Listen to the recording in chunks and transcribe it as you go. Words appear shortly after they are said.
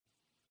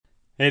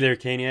Hey there,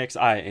 Caniacs.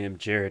 I am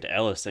Jared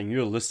Ellis, and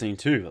you're listening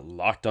to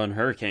Locked On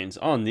Hurricanes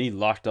on the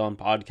Locked On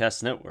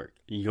Podcast Network.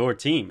 Your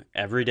team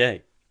every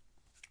day.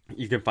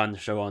 You can find the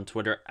show on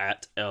Twitter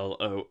at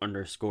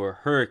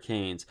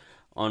LO_Hurricanes,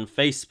 on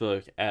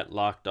Facebook at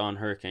Locked On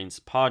Hurricanes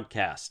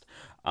Podcast.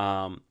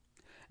 And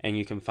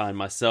you can find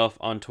myself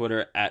on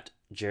Twitter at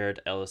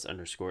Jared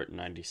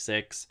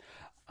Ellis_96.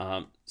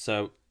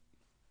 So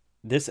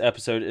this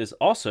episode is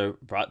also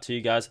brought to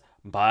you guys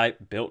by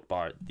Built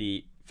Bar,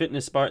 the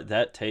fitness bar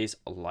that tastes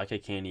like a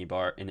candy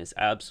bar and is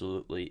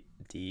absolutely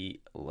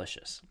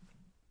delicious.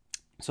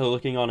 So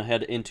looking on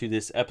ahead into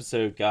this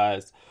episode,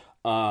 guys,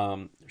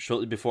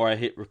 shortly before I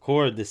hit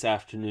record this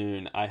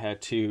afternoon, I had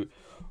to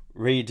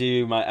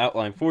redo my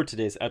outline for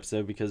today's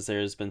episode because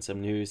there's been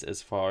some news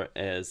as far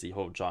as the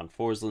whole John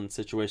Forslund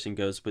situation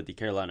goes with the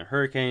Carolina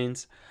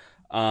Hurricanes.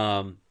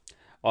 I'll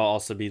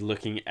also be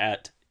looking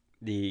at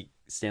the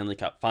Stanley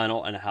Cup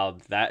final and how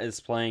that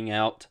is playing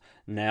out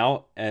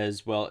now,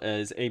 as well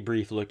as a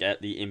brief look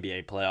at the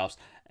NBA playoffs,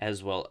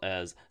 as well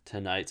as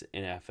tonight's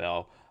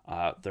NFL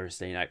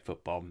Thursday night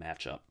football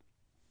matchup.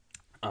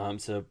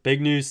 So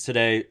big news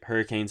today,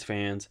 Hurricanes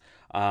fans.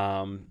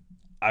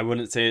 I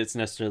wouldn't say it's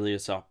necessarily a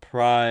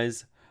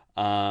surprise,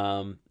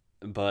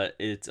 but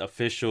it's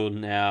official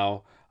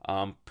now.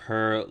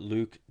 Per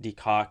Luke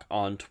DeCock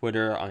on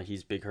Twitter,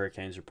 he's Big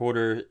Hurricanes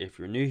reporter. If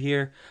you're new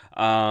here,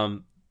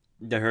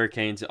 the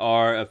Hurricanes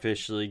are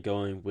officially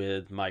going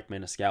with Mike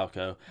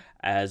Maniscalco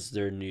as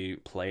their new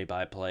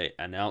play-by-play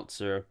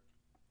announcer.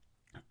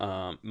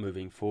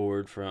 Moving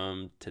forward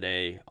from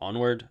today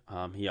onward,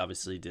 he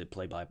obviously did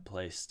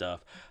play-by-play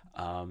stuff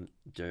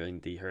during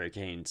the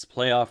Hurricanes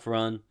playoff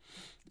run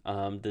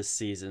this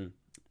season.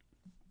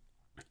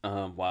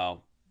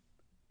 While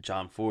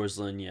John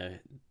Forslund,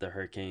 the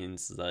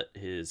Hurricanes let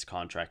his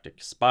contract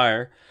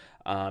expire.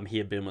 He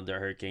had been with the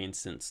Hurricanes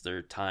since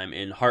their time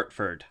in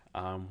Hartford,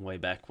 way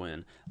back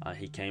when.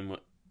 He came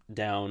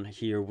down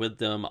here with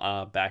them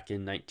back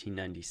in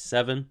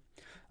 1997,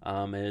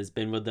 and has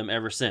been with them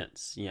ever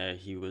since.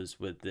 He was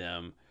with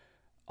them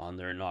on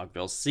their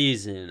inaugural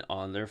season,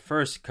 on their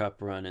first Cup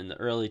run in the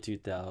early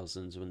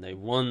 2000s when they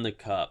won the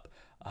Cup,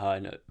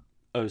 in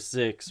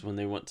 2006 when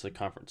they went to the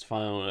conference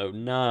final, in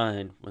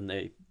 2009 when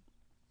they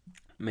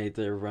made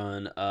their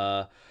run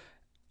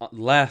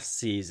last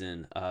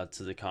season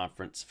to the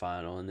conference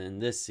final, and then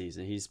this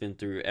season he's been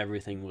through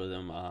everything with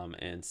them,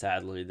 and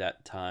sadly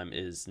that time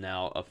is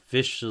now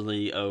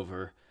officially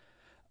over.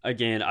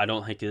 Again, I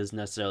don't think it is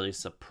necessarily a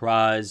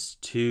surprise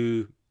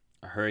to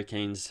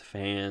Hurricanes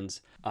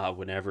fans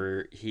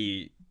whenever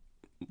he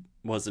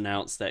was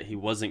announced that he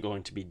wasn't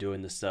going to be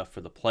doing the stuff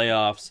for the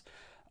playoffs,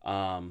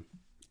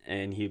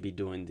 and he'd be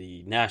doing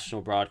the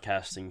national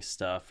broadcasting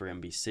stuff for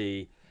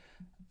NBC.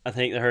 I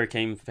think the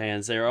Hurricane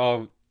fans, they're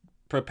all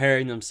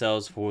preparing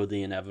themselves for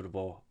the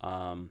inevitable.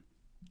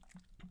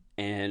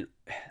 And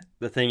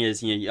the thing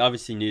is, you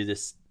obviously knew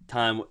this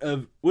time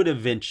would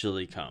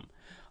eventually come.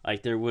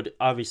 Like, there would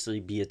obviously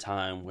be a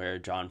time where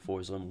John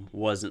Forslund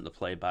wasn't the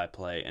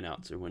play-by-play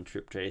announcer, when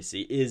Tripp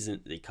Tracy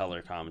isn't the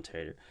color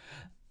commentator.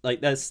 Like,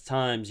 that's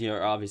times,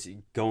 are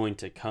obviously going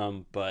to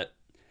come, but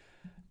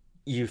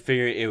you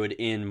figure it would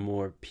end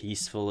more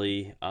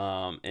peacefully,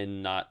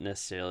 and not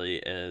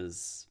necessarily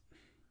as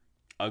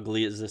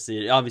ugly as this.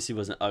 It obviously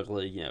wasn't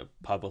ugly,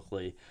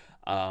 publicly,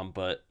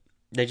 but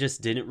they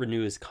just didn't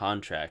renew his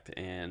contract,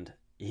 and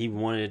he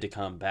wanted to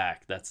come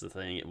back. That's the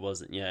thing. It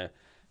wasn't,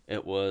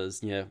 it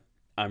was,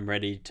 I'm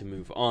ready to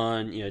move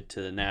on,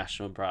 to the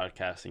national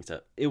broadcasting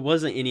stuff. It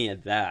wasn't any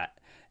of that.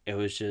 It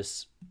was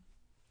just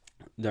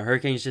the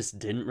Hurricanes just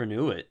didn't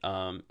renew it.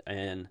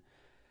 And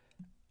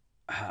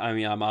I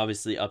mean, I'm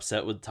obviously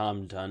upset with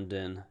Tom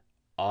Dundon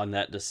on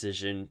that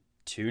decision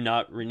to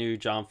not renew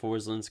John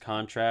Forslund's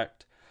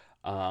contract.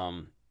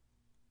 But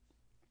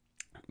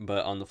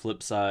on the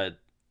flip side,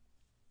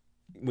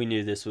 we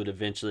knew this would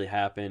eventually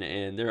happen,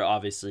 and there will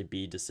obviously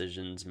be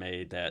decisions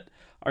made that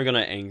are going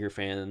to anger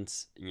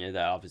fans. That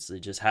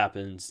obviously just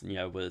happens,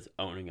 with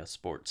owning a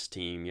sports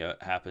team.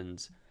 It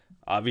happens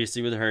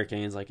obviously with the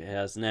Hurricanes like it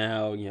has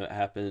now. It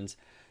happens,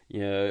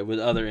 with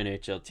other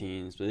NHL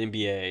teams, with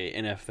NBA,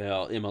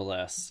 NFL,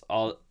 MLS.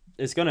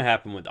 It's going to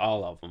happen with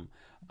all of them.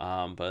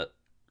 But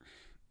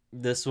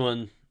this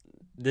one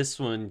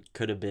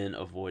could have been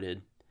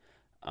avoided.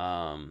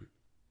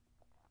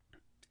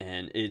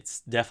 And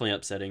it's definitely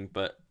upsetting,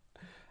 but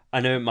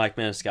I know Mike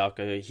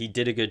Maniscalco, he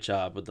did a good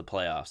job with the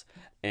playoffs,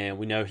 and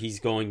we know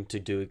he's going to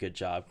do a good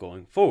job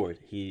going forward.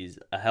 He's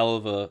a hell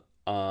of a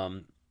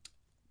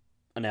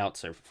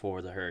announcer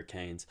for the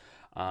Hurricanes,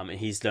 and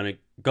he's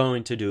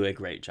going to do a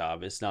great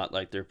job. It's not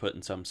like they're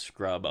putting some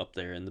scrub up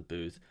there in the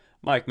booth.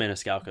 Mike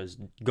Maniscalco is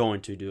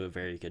going to do a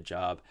very good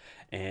job,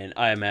 and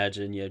I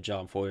imagine,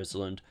 John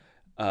Forslund,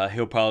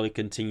 he'll probably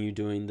continue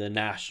doing the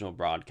national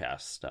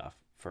broadcast stuff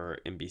for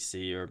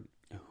NBC or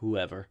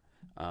whoever.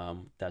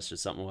 That's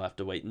just something we'll have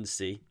to wait and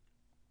see.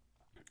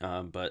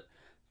 But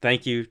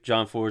thank you,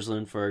 John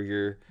Forslund, for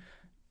your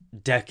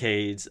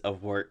decades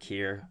of work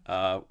here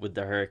with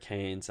the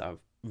Hurricanes. I'm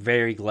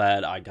very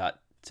glad I got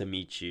to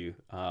meet you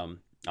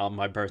on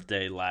my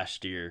birthday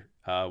last year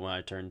when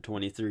I turned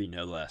 23,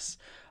 no less.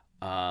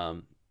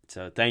 So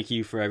thank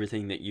you for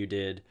everything that you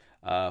did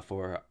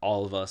for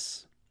all of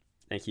us.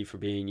 Thank you for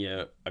being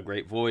a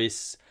great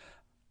voice,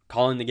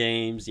 calling the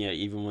games,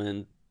 even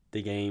when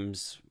the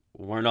games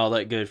weren't all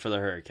that good for the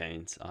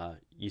Hurricanes.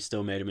 You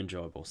still made them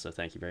enjoyable, so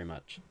thank you very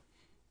much.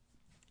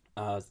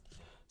 Uh,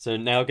 so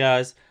now,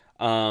 guys,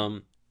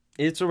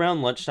 it's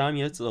around lunchtime.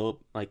 It's a little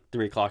like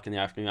 3 o'clock in the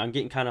afternoon. I'm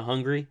getting kind of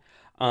hungry.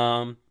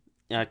 I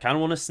kind of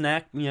want a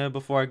snack,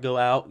 before I go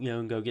out,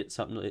 and go get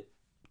something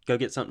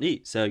to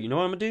eat. So you know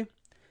what I'm gonna do?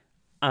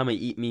 I'm gonna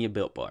eat me a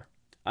Built Bar.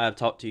 I have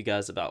talked to you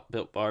guys about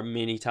Built Bar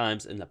many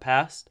times in the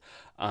past,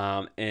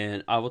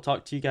 and I will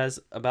talk to you guys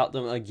about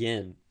them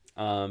again,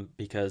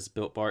 because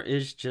Built Bar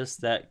is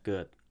just that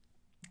good.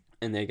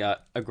 And they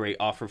got a great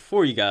offer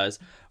for you guys,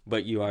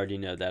 but you already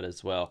know that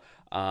as well.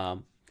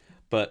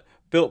 But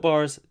Built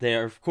Bars, they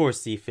are, of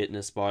course, the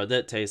fitness bar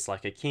that tastes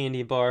like a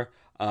candy bar.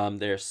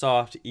 They're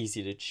soft,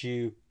 easy to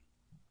chew.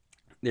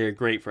 They're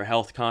great for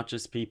health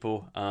conscious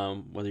people,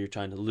 whether you're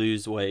trying to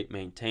lose weight,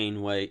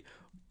 maintain weight,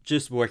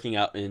 just working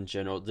out in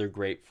general. They're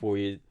great for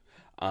you.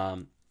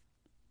 And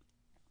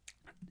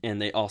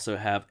they also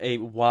have a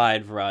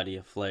wide variety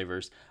of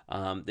flavors.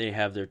 They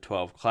have their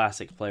 12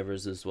 classic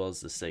flavors as well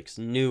as the 6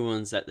 new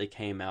ones that they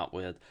came out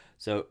with.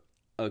 So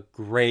a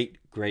great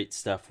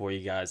stuff for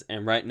you guys.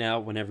 And right now,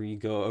 whenever you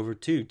go over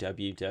to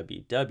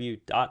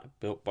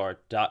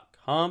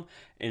www.builtbar.com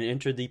and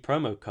enter the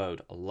promo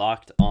code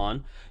locked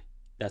on,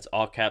 that's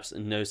all caps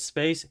and no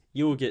space,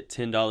 you will get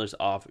 $10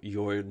 off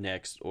your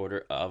next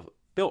order of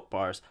Built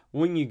Bars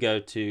when you go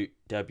to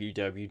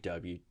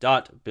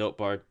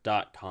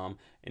www.builtbar.com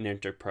and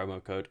enter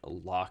promo code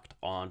locked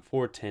on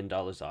for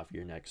 $10 off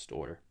your next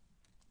order.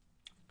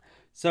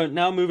 So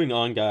now moving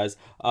on, guys,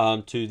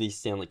 to the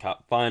Stanley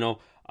Cup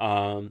Final.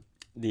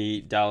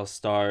 The Dallas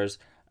Stars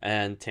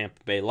and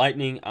Tampa Bay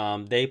Lightning,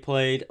 they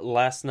played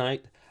last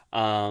night,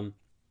 and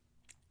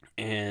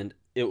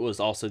it was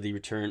also the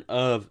return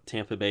of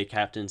Tampa Bay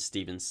captain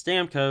Steven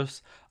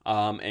Stamkos,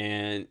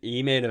 and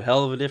he made a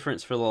hell of a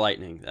difference for the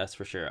Lightning, that's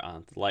for sure.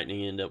 The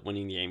Lightning ended up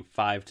winning the game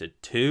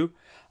 5-2.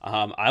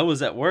 I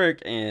was at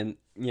work, and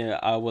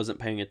I wasn't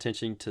paying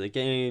attention to the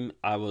game.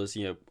 I was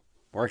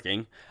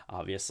working,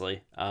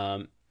 obviously.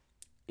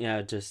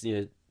 Just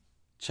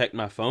checked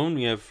my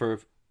phone for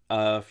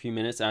a few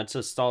minutes. I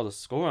just saw the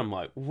score. I'm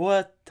like,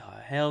 what the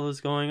hell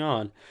is going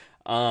on?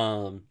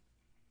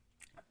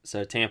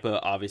 So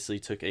Tampa obviously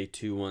took a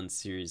 2-1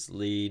 series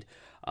lead,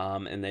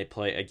 and they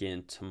play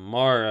again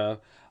tomorrow.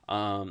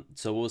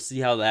 So we'll see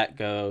how that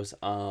goes.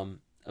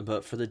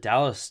 But for the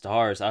Dallas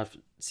Stars, I've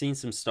seen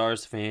some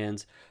Stars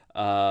fans,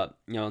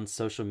 on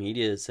social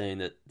media saying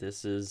that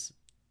this is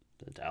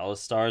the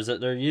Dallas Stars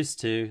that they're used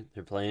to.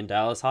 They're playing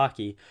Dallas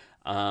hockey,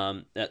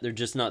 that they're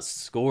just not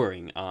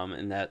scoring,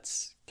 and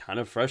that's kind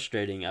of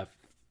frustrating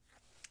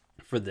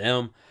for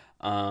them.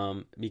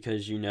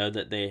 Because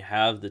that they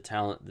have the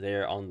talent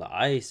there on the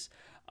ice.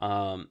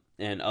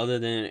 And other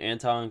than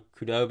Anton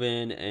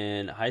Khudobin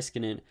and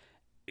Heiskanen,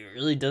 it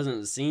really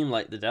doesn't seem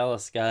like the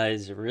Dallas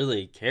guys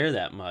really care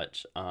that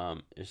much.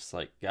 It's just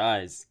like,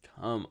 guys,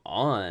 come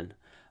on.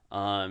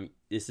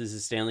 This is a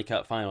Stanley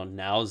Cup final.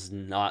 Now's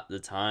not the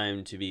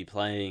time to be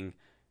playing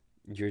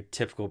your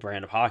typical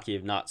brand of hockey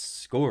of not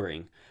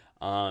scoring.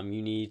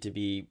 You need to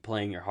be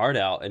playing your heart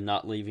out and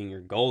not leaving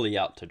your goalie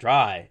out to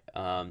dry.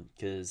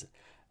 Because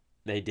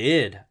they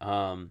did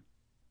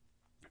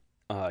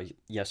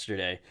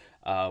yesterday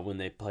when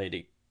they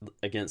played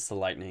against the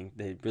Lightning.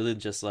 They really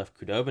just left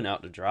Khudobin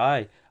out to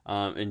dry,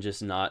 and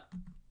just not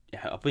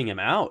helping him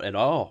out at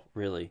all,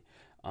 really,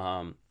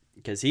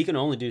 because he can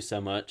only do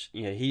so much.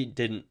 He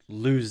didn't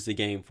lose the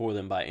game for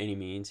them by any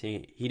means.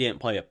 He didn't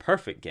play a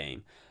perfect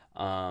game,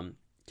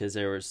 because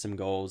there were some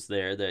goals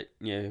there that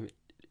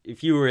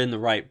if you were in the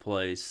right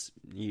place,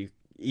 you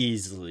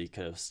easily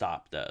could have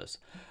stopped those.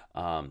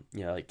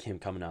 Like him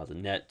coming out of the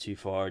net too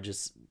far,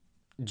 just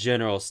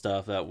general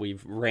stuff that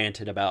we've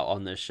ranted about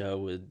on this show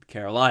with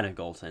Carolina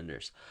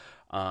goaltenders.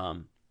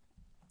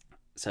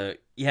 So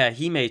yeah,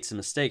 he made some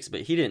mistakes,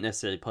 but he didn't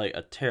necessarily play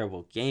a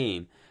terrible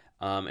game.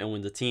 And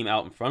when the team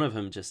out in front of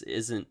him just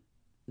isn't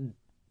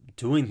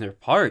doing their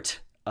part,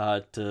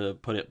 to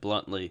put it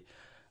bluntly,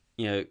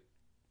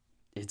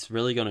 it's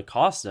really going to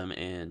cost them,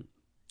 and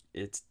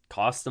it's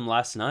cost them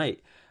last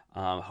night.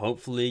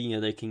 Hopefully,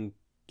 they can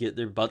get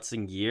their butts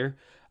in gear,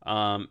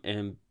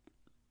 and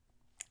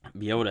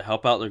be able to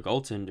help out their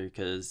goaltender,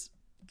 because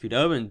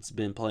Khudobin's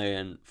been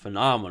playing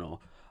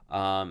phenomenal.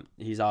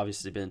 He's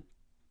obviously been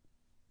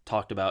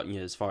talked about,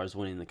 as far as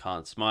winning the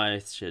Conn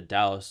Smythe. Should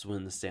Dallas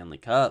win the Stanley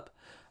Cup,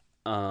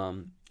 I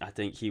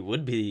think he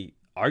would be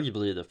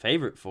arguably the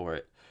favorite for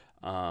it,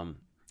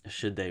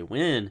 should they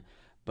win.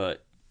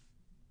 But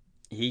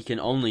he can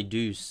only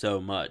do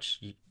so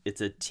much.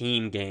 It's a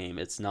team game.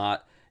 It's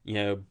not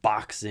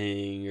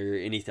boxing or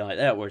anything like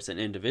that where it's an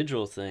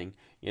individual thing.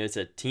 It's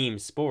a team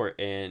sport,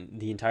 and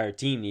the entire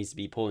team needs to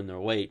be pulling their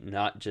weight,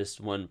 not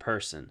just one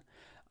person,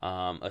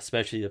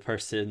 especially the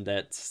person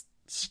that's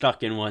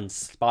stuck in one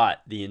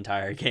spot the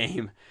entire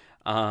game.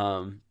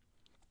 Um,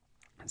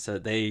 so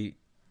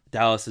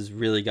Dallas has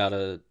really got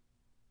to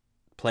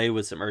play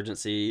with some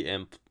urgency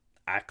and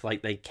act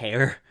like they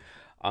care.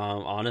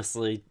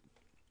 Honestly,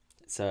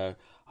 so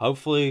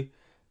hopefully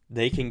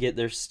they can get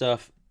their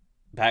stuff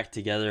back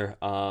together.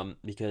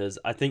 Because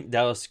I think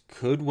Dallas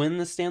could win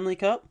the Stanley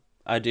Cup.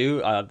 I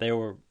do. They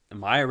were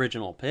my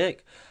original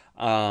pick.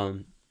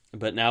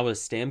 But now with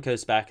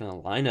Stamkos back in the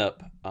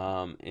lineup,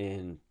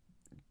 and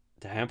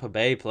Tampa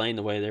Bay playing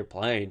the way they're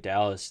playing,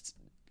 Dallas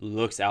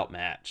looks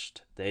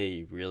outmatched.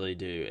 They really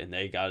do, and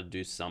they got to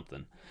do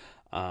something.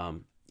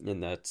 And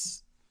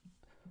that's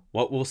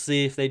what we'll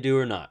see if they do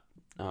or not.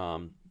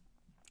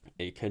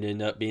 It could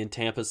end up being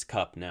Tampa's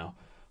cup now.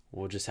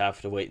 We'll just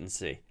have to wait and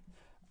see.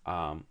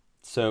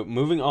 So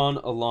moving on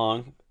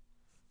along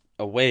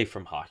away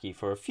from hockey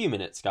for a few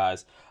minutes,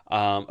 guys,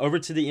 over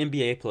to the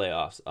NBA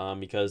playoffs,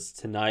 because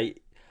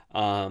tonight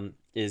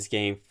is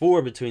game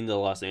 4 between the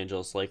Los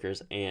Angeles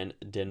Lakers and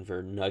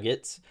Denver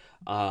Nuggets.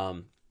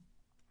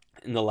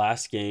 In the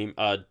last game,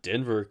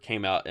 Denver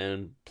came out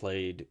and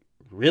played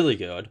really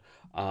good.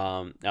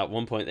 At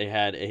one point, they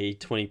had a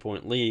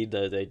 20-point lead,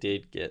 though they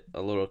did get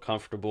a little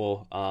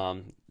comfortable,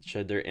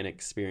 showed their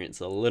inexperience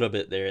a little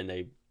bit there, and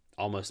they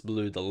almost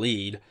blew the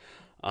lead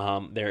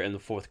there in the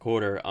fourth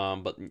quarter.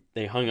 But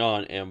they hung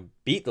on and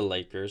beat the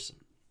Lakers.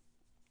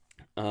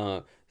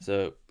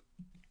 So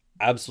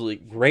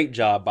absolutely great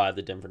job by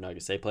the Denver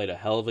Nuggets. They played a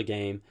hell of a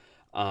game,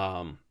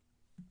 and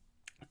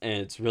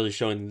it's really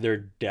showing their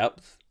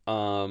depth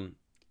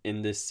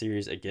in this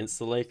series against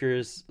the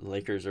Lakers. The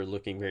Lakers are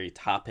looking very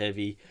top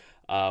heavy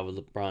with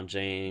LeBron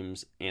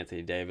James,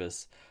 Anthony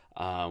Davis,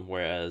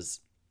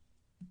 whereas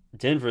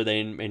Denver,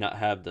 they may not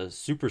have the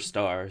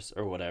superstars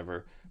or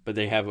whatever, but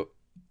they have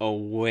a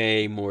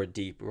way more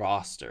deep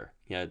roster.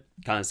 Kind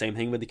of same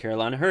thing with the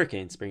Carolina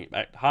Hurricanes. Bring it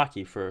back to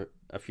hockey for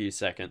a few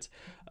seconds.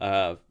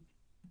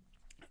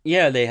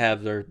 They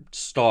have their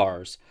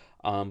stars,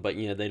 but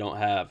they don't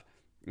have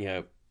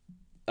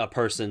a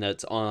person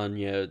that's on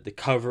the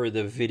cover of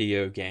the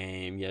video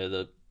game,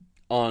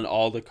 on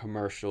all the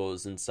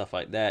commercials and stuff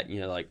like that.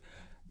 Like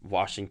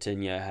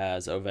Washington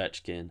has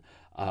Ovechkin,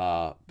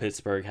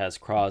 Pittsburgh has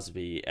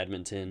Crosby,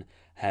 Edmonton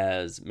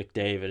has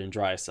McDavid and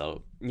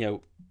Draisaitl.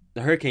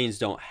 The Hurricanes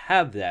don't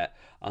have that.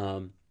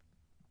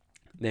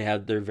 They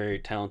have their very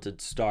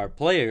talented star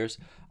players,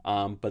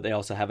 but they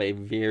also have a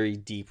very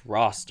deep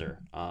roster,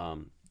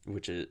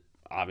 which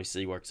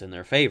obviously works in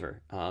their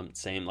favor.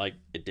 Same like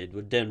it did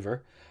with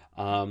Denver,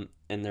 and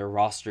their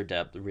roster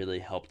depth really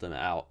helped them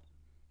out.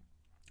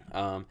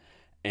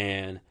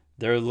 And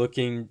they're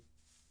looking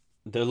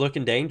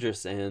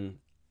dangerous, and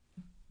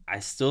I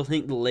still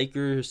think the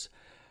Lakers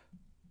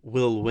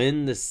will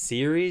win the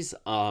series.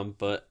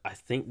 But I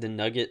think the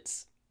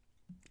Nuggets,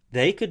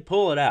 they could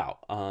pull it out.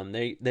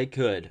 They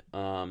could.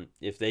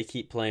 If they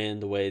keep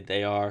playing the way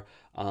they are.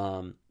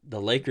 The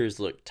Lakers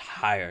look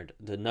tired.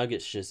 The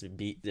Nuggets just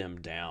beat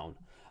them down.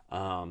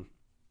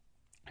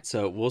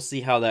 So we'll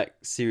see how that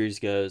series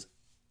goes.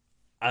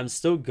 I'm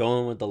still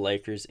going with the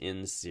Lakers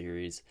in the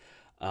series,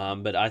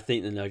 but I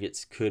think the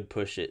Nuggets could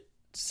push it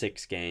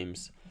 6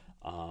 games.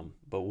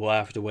 But we'll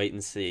have to wait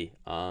and see.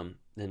 The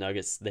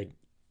Nuggets,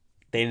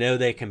 they know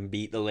they can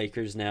beat the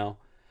Lakers now.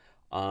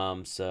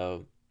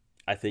 So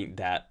I think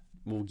that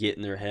will get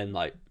in their head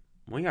like,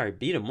 we already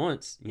beat them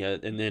once.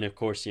 And then of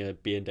course,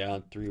 being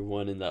down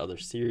 3-1 in the other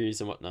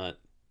series and whatnot.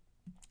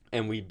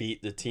 And we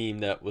beat the team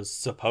that was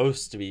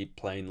supposed to be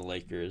playing the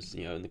Lakers,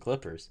 in the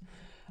Clippers.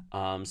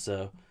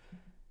 So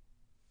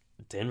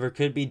Denver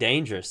could be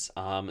dangerous.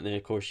 And then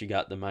of course you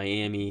got the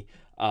Miami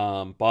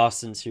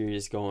Boston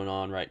series going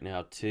on right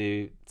now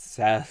too.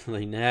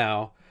 Sadly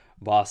now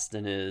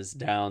Boston is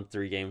down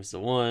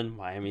 3-1.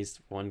 Miami's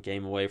 1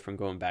 game away from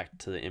going back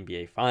to the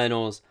NBA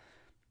Finals.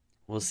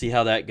 We'll see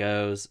how that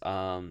goes.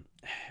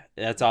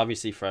 That's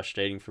obviously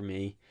frustrating for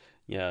me.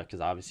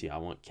 Because obviously I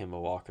want Kemba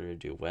Walker to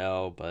do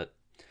well, but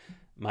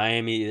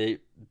Miami,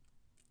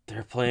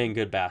 they're playing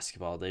good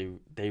basketball.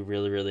 They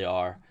really, really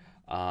are.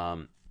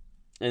 And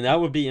that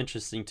would be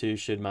interesting too,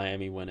 should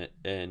Miami win it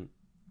and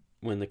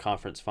win the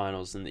conference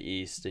finals in the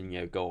East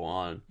and go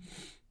on.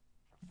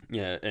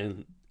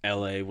 And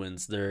LA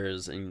wins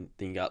theirs, and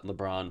then you got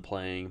LeBron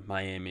playing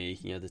Miami,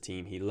 the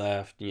team he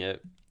left.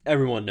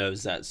 Everyone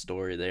knows that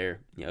story there.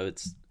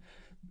 It's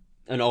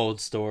an old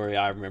story.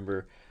 I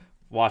remember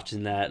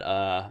watching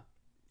that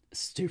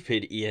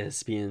stupid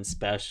ESPN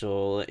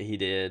special he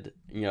did,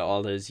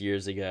 all those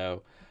years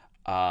ago.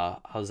 I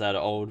was at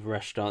an old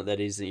restaurant that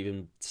isn't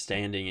even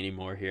standing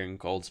anymore here in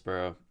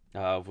Goldsboro,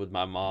 with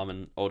my mom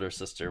and older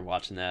sister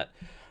watching that.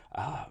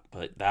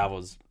 But that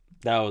was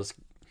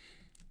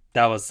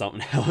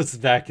something else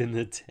back in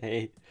the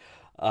day.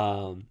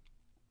 And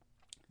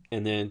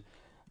then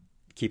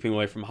keeping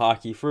away from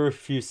hockey for a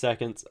few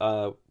seconds,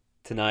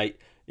 tonight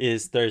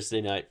is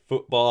Thursday night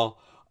football,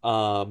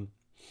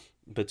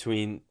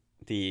 between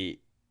the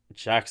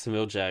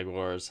Jacksonville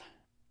Jaguars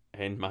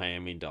and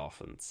Miami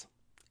Dolphins.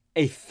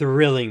 A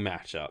thrilling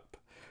matchup.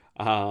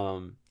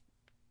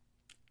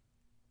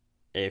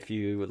 If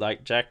you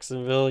like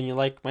Jacksonville and you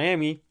like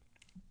Miami,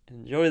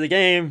 enjoy the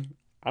game.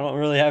 I don't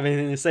really have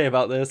anything to say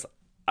about this.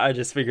 I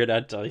just figured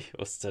I'd tell you it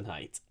was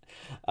tonight.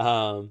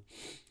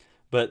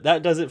 But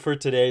that does it for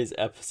today's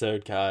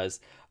episode, guys.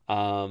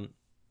 I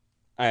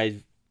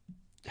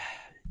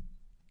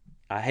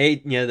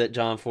hate, that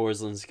John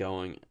Forsland's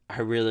going. I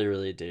really,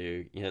 really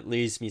do. It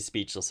leaves me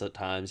speechless at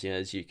times,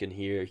 as you can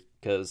hear,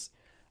 because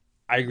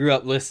I grew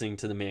up listening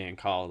to the man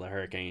call the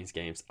Hurricanes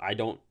games. I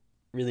don't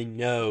really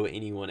know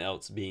anyone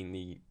else being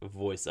the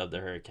voice of the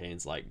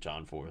Hurricanes like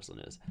John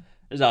Forsland is.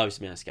 There's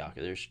obviously Maniscalco,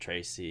 there's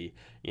Tracy,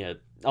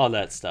 all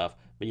that stuff.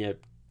 But,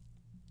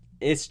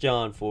 it's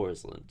John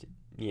Forsland.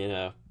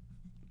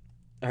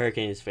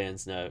 Hurricanes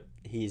fans know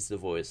he's the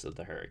voice of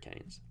the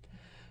Hurricanes.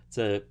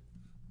 So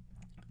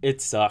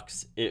it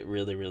sucks. It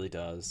really, really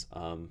does.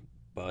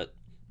 But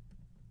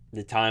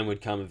the time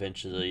would come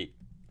eventually.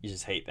 You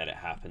just hate that it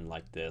happened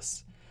like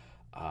this.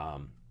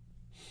 And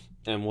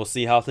we'll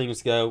see how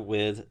things go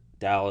with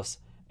Dallas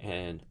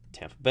and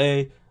Tampa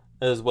Bay,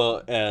 as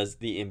well as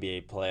the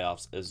NBA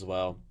playoffs as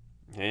well.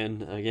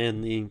 And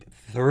again, the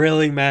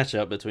thrilling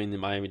matchup between the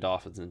Miami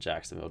Dolphins and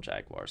Jacksonville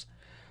Jaguars.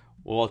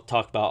 We'll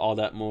talk about all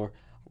that more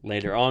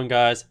later on,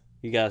 guys.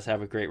 You guys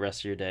have a great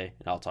rest of your day,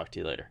 and I'll talk to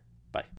you later.